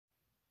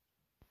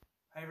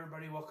Hi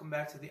everybody, welcome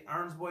back to the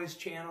Arms Boys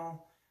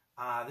channel.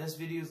 This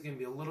video is going to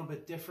be a little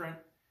bit different.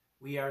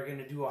 We are going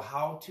to do a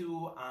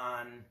how-to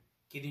on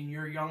getting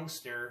your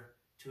youngster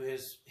to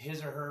his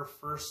or her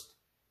first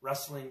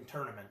wrestling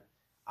tournament.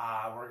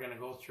 We're going to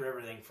go through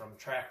everything from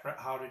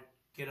how to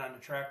get onto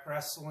track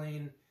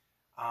wrestling,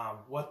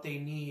 what they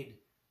need,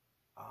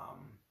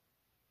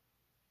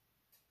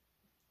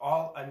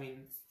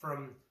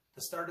 from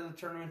the start of the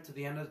tournament to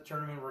the end of the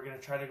tournament. We're going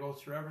to try to go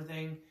through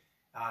everything.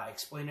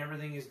 Explain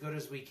everything as good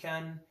as we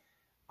can.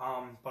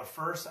 But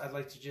first, I'd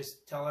like to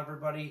just tell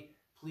everybody,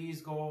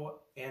 please go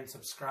and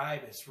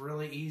subscribe. It's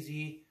really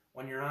easy.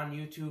 When you're on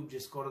YouTube,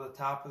 just go to the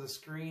top of the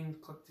screen,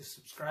 click the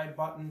subscribe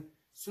button.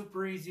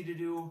 Super easy to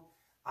do.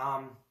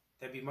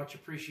 That'd be much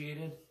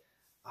appreciated.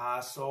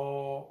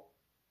 So,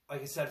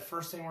 like I said,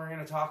 first thing we're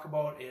going to talk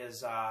about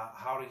is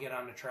how to get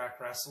onto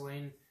track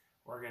wrestling.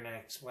 We're going to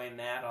explain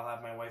that. I'll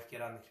have my wife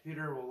get on the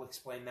computer. We'll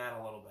explain that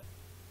a little bit.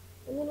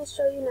 I'm going to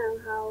show you now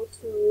how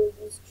to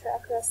use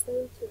track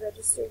wrestling to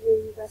register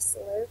your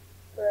wrestler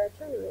for our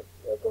tournament.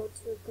 You'll go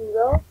to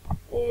Google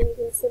and you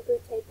can simply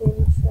type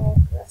in track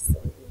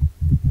wrestling.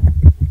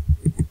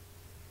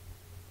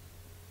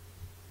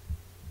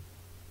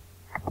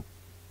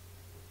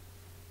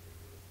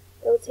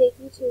 It'll take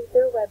you to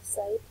their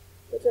website,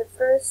 which at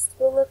first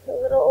will look a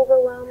little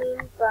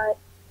overwhelming, but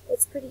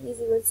it's pretty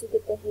easy once you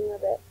get the hang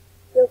of it.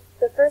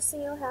 The first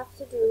thing you'll have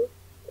to do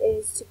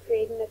is to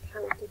create an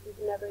account if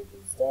you've never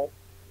used it.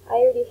 I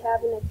already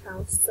have an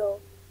account,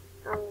 so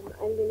I'm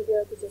going to be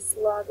able to just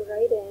log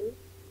right in.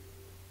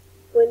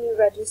 When you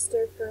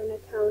register for an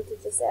account,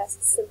 it just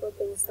asks simple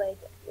things like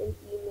an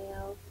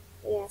email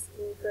and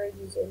asking for a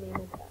username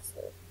and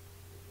password.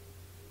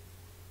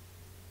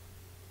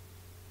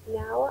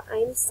 Now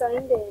I'm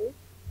signed in,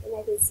 and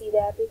I can see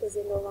that because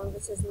it no longer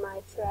says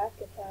my track,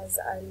 it has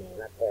our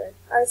name up there.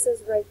 Ours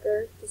says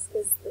Riker, just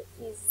because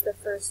he's the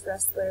first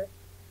wrestler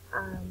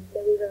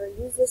that we've ever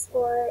used this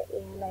for,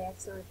 and I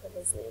accidentally put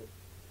his name.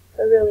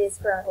 But really it's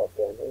for our whole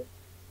family.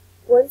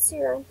 Once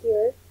you're on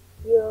here,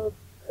 you'll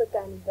click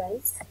on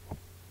events.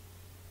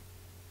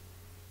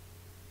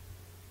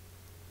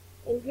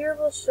 And here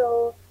will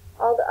show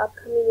all the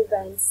upcoming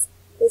events.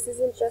 This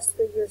isn't just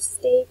for your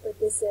state, but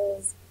this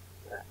is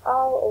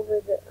all over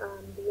the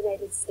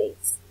United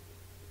States.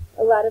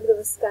 A lot of the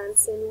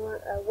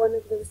one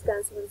of the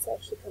Wisconsin ones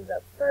actually comes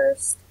up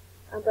first.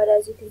 But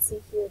as you can see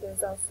here,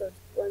 there's also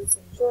ones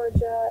in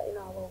Georgia and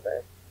all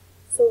over.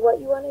 So what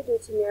you want to do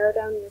to narrow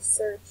down your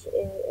search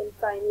and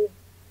find the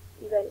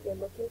event you're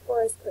looking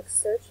for is click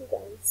Search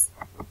Events.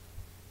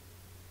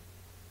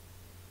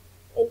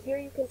 And here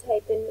you can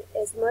type in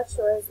as much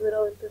or as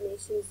little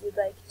information as you'd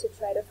like to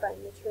try to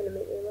find the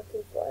tournament you're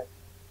looking for.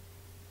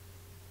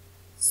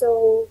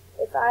 So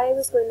if I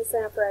was going to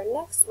sign up for our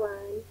next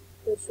one,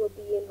 which will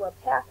be in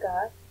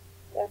Wapaka,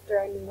 after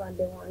our new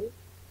London one,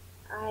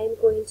 I'm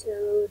going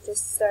to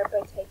just start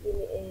by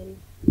typing in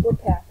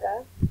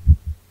Wapaka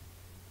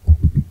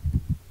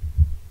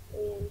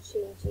and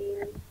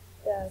changing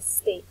the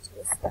state to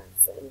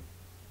Wisconsin.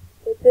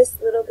 With this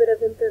little bit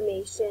of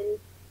information,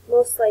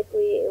 most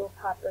likely it will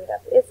pop right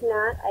up. If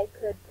not, I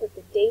could put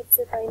the dates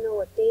if I know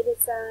what date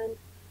it's on,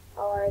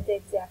 or the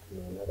exact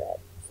name of it.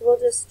 So we'll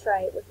just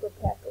try it with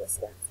Wapaka,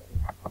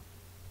 Wisconsin.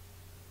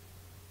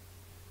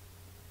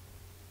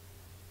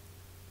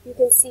 You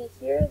can see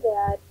here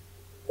that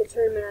the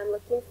tournament I'm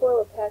looking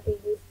for, Wapaka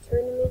Youth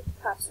Tournament,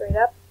 pops right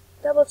up.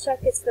 Double check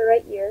it's the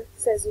right year,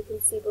 because as you can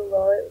see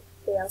below it,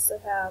 they also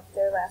have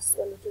their last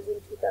one, which was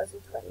in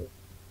 2020.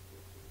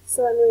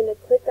 So I'm going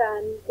to click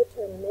on the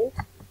tournament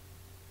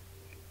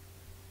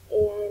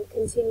and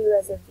continue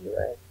as a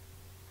viewer.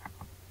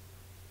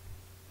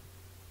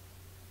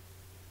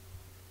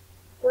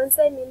 Once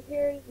I'm in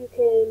here, you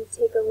can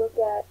take a look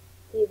at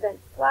the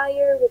event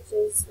flyer, which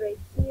is right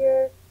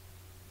here.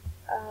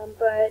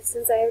 But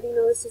since I already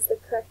know this is the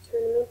correct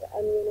tournament,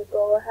 I'm going to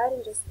go ahead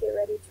and just get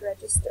ready to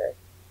register.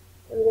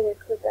 I'm going to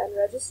click on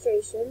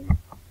registration.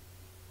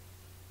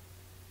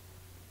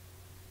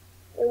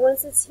 And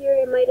once it's here,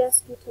 it might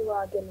ask you to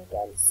log in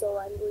again. So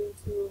I'm going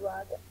to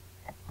log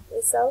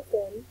myself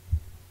in.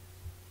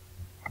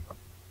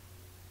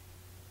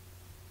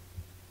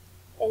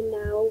 And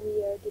now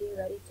we are getting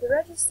ready to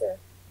register.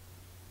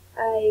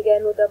 I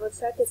again will double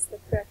check it's the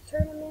correct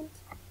tournament,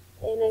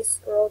 and I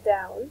scroll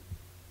down.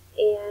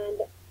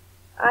 And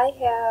I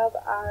have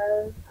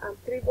our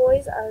 3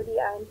 boys already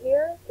on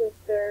here with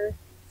their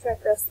track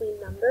wrestling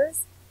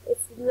numbers.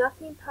 If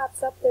nothing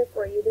pops up there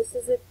for you, this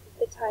is the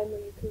time where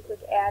you can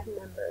click Add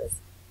Members.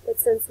 But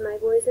since my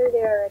boys are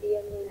there already,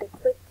 I'm going to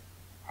click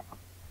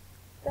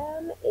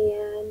them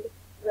and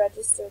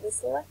register the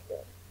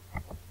selected.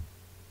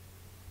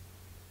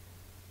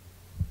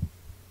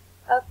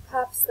 Up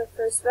pops the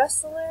first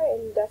wrestler,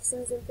 and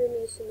Dexon's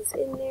information is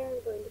in there.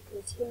 I'm going to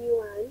continue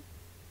on.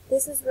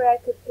 This is where I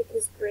could pick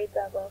his grade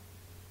level.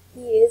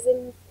 He is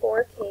in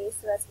 4K,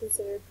 so that's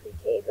considered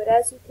pre-K, but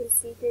as you can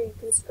see here, you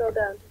can scroll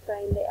down to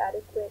find the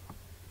adequate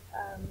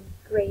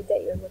grade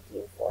that you're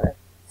looking for.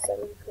 So I'm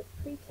going to click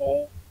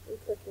pre-K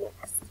and click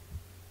Next.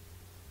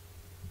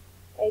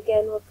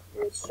 Again, we'll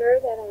make sure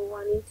that I'm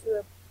wanting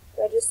to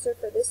register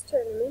for this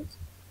tournament,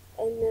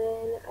 and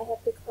then I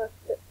have to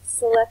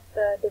select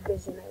the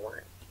division I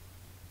want,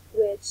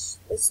 which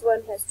this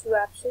one has two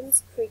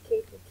options,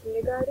 pre-K to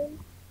kindergarten,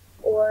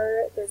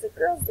 or there's a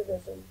girls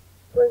division.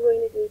 We're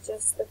going to do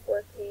just the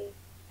 4K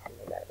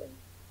kindergarten.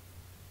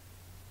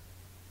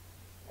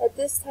 At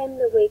this time,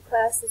 the weight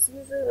class is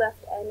usually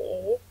left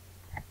NA.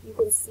 You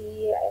can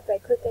see if I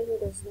click on here,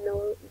 there's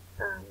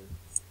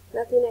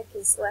nothing I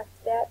can select.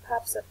 That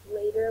pops up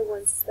later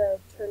once the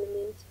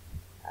tournament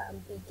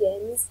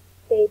begins.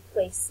 They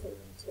place him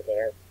into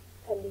there,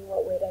 pending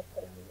what weight I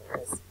put him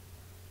as.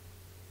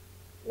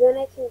 Then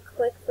I can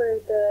click for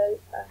the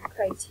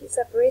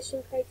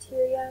separation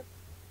criteria.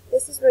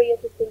 This is where you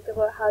have to think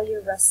about how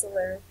your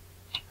wrestler,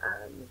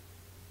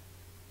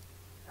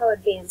 how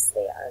advanced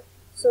they are.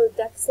 So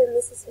Dexon,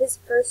 this is his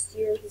first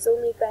year. He's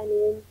only been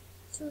in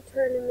 2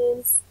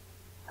 tournaments.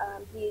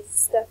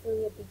 He's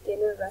definitely a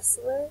beginner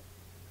wrestler.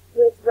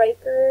 With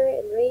Riker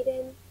and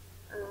Raiden,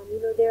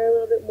 they're a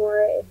little bit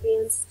more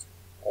advanced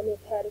and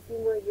have had a few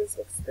more years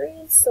of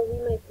experience, so we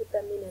might put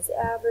them in as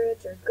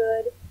average or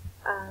good.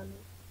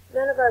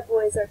 None of our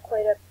boys are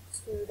quite up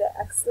to the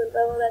excellent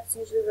level. That's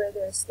usually where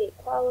they're a state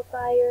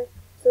qualifier,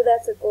 so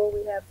that's a goal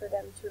we have for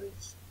them to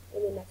reach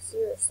in the next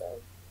year or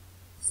so.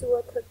 So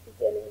we'll click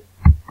beginning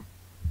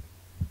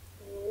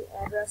and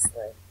add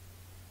wrestler.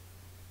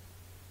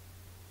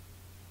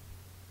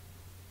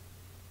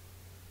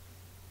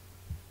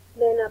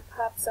 Then up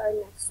pops our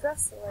next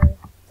wrestler.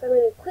 So I'm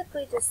going to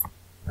quickly just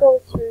go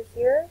through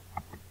here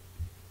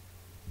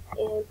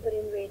and put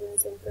in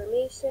Raiden's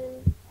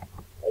information.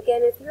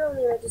 Again, if you're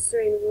only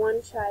registering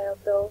one child,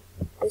 though,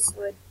 this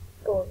would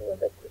go a little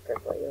bit quicker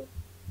for you.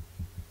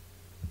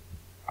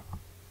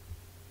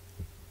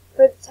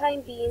 For the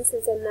time being,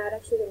 since I'm not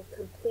actually going to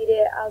complete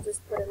it, I'll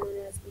just put him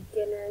in as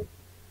beginner.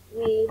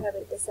 We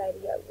haven't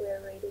decided yet where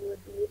Raiden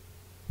would be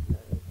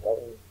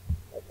going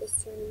at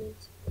this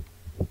tournament.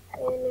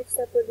 And next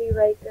up would be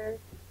Riker.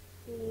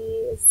 He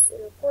is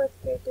in a 4th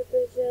grade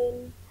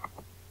division.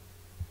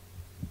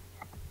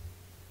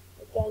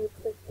 Again,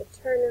 click the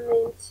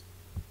tournament.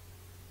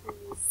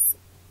 He's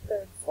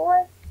 3rd,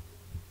 4th.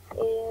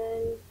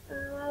 And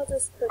I'll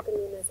just click him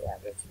in as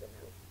average for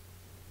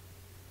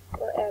now.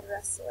 We'll add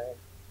wrestler.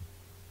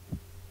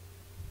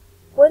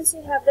 Once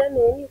you have them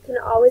in, you can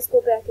always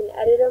go back and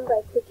edit them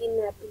by clicking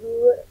that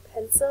blue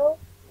pencil,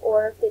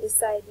 or if you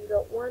decide you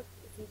don't want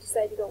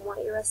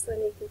your wrestler,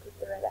 you can click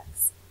the red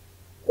X.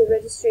 The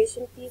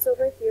registration fees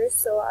over here,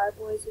 so our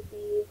boys would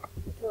be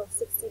a total of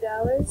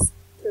 $60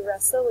 to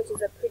wrestle, which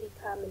is a pretty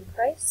common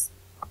price.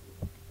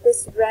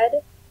 This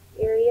red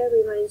area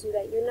reminds you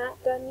that you're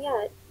not done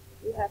yet.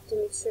 You have to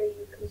make sure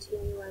you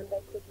continue on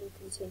by clicking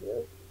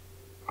continue.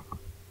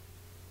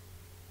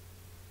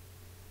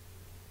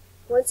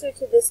 Once you're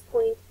to this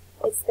point,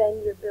 it's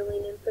then your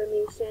billing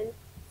information.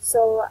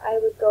 So I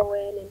would go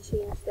in and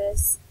change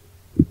this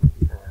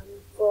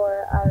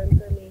for our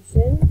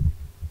information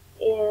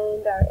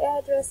and our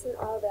address and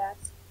all that.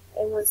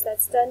 And once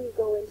that's done, you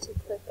go in to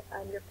click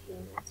on your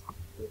payment.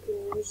 You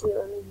can usually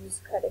only use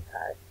credit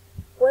card.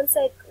 Once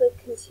I click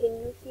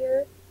continue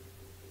here,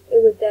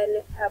 it would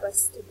then have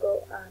us to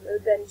go, it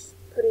would then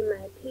put in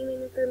my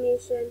payment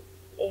information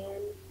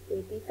and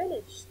we'd be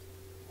finished.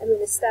 I'm going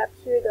to stop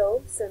here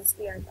though, since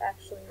we aren't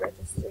actually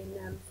registering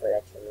them for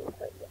that tournament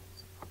quite yet.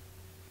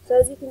 So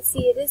as you can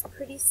see, it is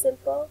pretty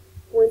simple.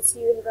 Once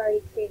you have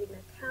already created an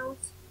account,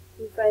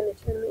 you find the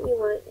tournament you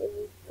want and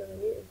you fill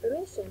in your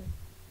information.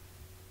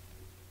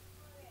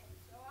 Okay,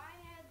 so I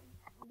had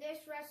this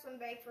wrestling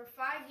bag for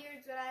 5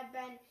 years that I've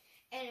been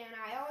in, and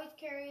I always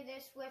carry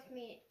this with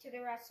me to the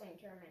wrestling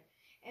tournament.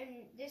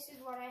 And this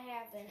is what I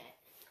have in it.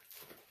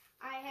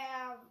 I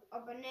have a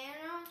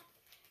banana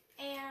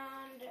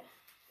and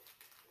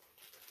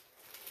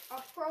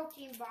a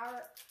protein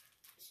bar,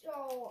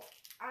 so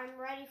I'm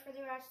ready for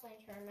the wrestling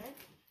tournament.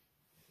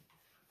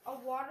 A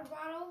water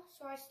bottle,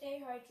 so I stay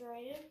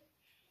hydrated.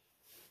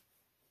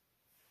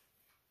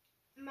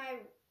 My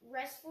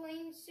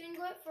wrestling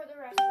singlet for the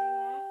wrestling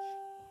match.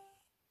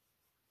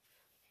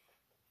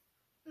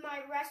 My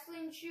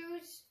wrestling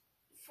shoes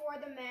for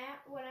the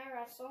mat when I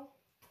wrestle.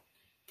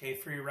 Okay,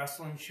 for your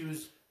wrestling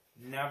shoes,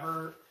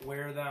 never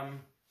wear them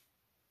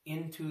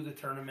into the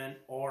tournament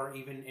or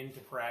even into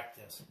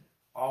practice.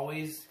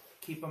 Always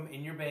keep them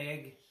in your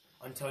bag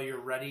until you're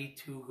ready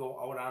to go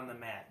out on the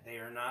mat. They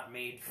are not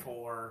made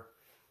for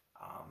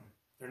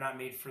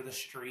the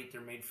street.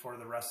 They're made for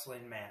the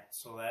wrestling mat.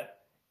 So that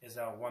is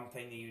one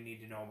thing that you need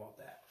to know about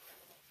that.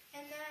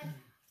 And then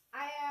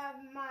I have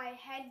my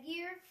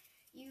headgear.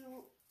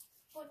 You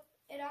put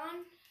it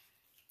on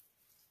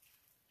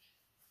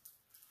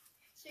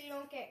so you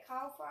don't get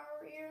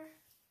cauliflower ear.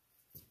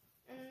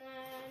 And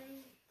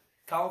then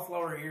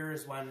Cauliflower ear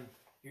is when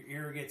your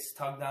ear gets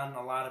tugged on.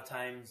 A lot of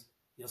times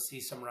you'll see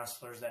some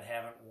wrestlers that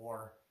haven't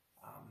wore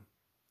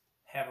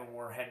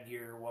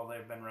headgear while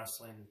they've been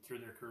wrestling through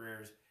their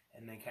careers,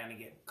 and they kind of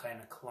get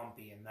kind of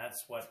clumpy, and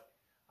that's what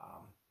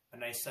a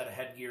nice set of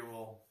headgear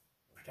will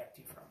protect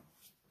you from.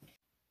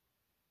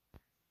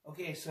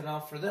 Okay, so now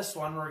for this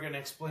one, we're going to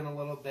explain a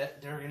little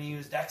bit. They're going to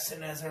use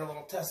Dexon as our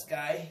little test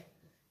guy.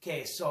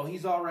 Okay, so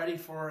he's all ready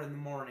for in the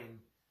morning.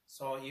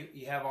 So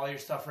you have all your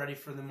stuff ready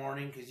for the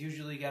morning, because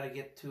usually you got to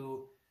get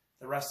to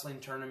the wrestling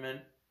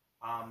tournament.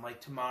 Like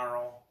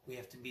tomorrow, we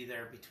have to be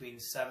there between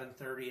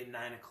 7:30 and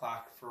 9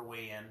 o'clock for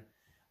weigh-in.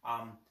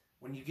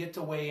 When you get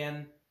to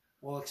weigh-in,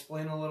 we'll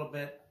explain a little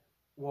bit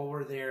while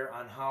we're there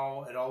on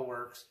how it all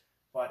works.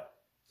 But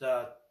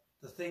the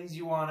things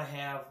you want to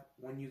have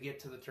when you get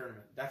to the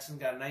tournament. Dexon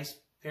got a nice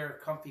pair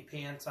of comfy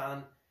pants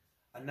on,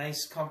 a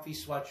nice comfy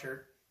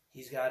sweatshirt.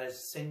 He's got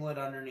his singlet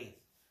underneath.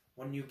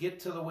 When you get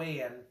to the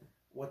weigh-in,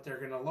 what they're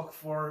going to look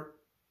for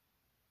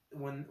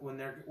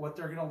what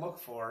they're going to look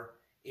for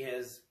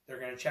is they're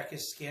going to check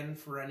his skin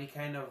for any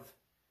kind of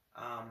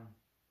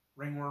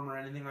ringworm or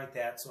anything like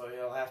that. So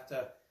he'll have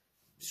to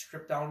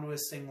strip down to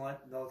his singlet.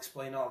 They'll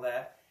explain all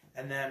that.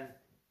 And then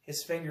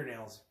his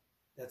fingernails.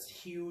 That's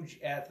huge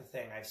at the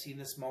thing. I've seen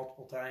this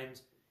multiple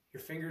times.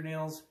 Your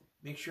fingernails,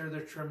 make sure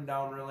they're trimmed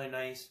down really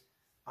nice.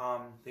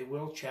 They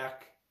will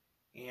check.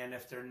 And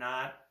if they're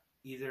not,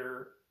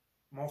 either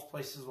most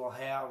places will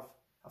have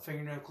a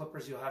fingernail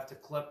clippers you'll have to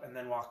clip and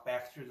then walk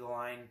back through the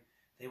line.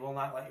 They will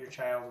not let your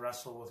child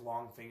wrestle with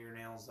long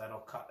fingernails. That'll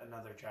cut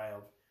another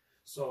child.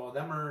 So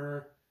them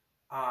are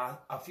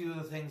a few of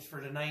the things for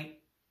tonight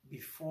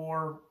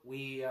before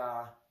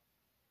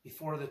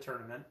the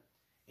tournament.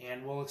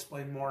 And we'll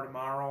explain more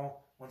tomorrow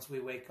once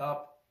we wake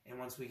up and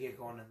once we get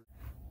going.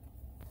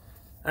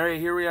 All right,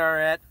 here we are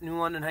at New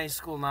London High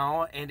School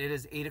now, and it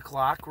is 8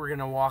 o'clock. We're going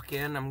to walk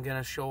in. I'm going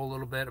to show a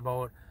little bit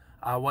about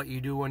what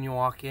you do when you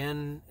walk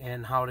in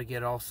and how to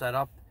get all set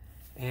up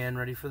and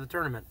ready for the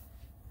tournament.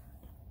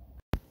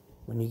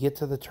 When you get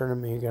to the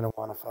tournament, you're going to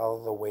want to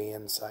follow the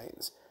weigh-in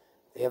signs.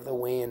 They have the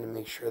weigh-in to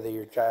make sure that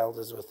your child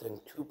is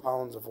within 2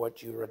 pounds of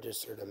what you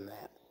registered them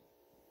at.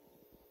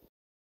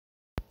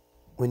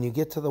 When you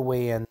get to the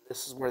weigh-in,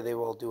 this is where they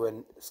will do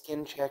a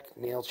skin check,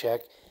 nail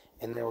check,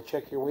 and they will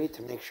check your weight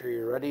to make sure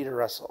you're ready to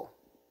wrestle.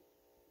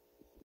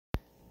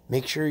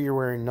 Make sure you're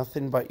wearing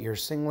nothing but your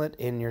singlet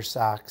and your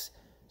socks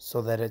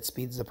so that it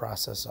speeds the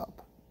process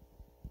up.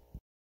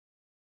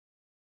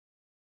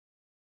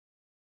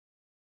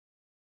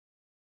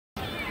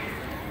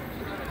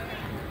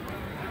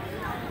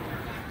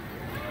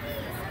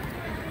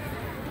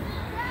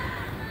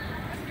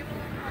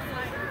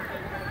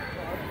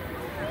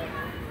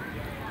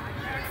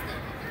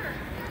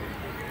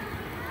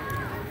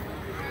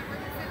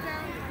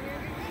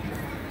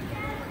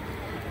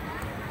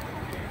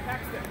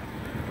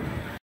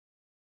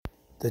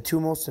 The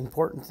 2 most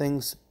important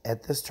things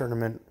at this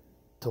tournament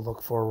to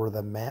look for were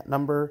the mat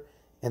number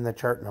and the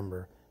chart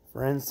number.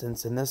 For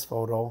instance, in this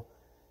photo,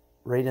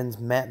 Raiden's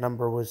mat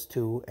number was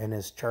 2 and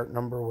his chart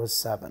number was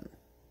 7.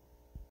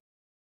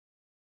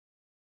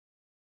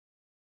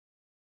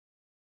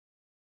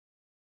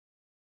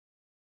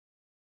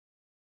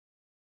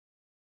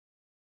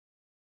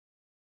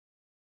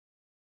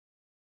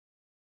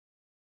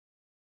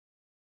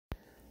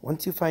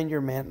 Once you find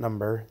your mat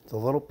number, the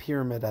little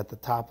pyramid at the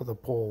top of the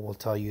pole will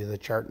tell you the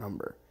chart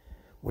number.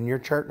 When your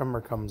chart number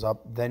comes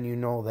up, then you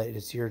know that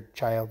it's your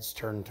child's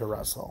turn to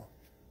wrestle.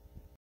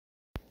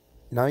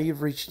 Now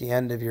you've reached the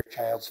end of your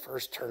child's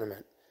first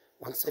tournament.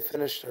 Once they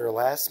finish their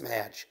last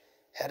match,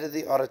 head to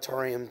the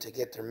auditorium to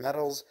get their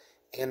medals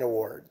and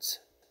awards.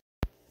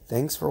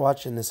 Thanks for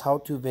watching this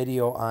how-to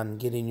video on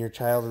getting your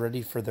child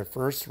ready for their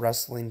first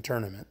wrestling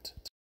tournament.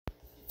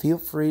 Feel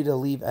free to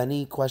leave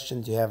any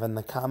questions you have in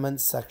the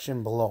comments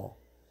section below.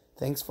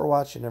 Thanks for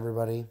watching,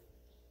 everybody.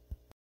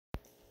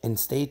 And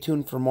stay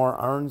tuned for more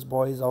Arns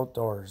Boys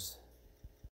Outdoors.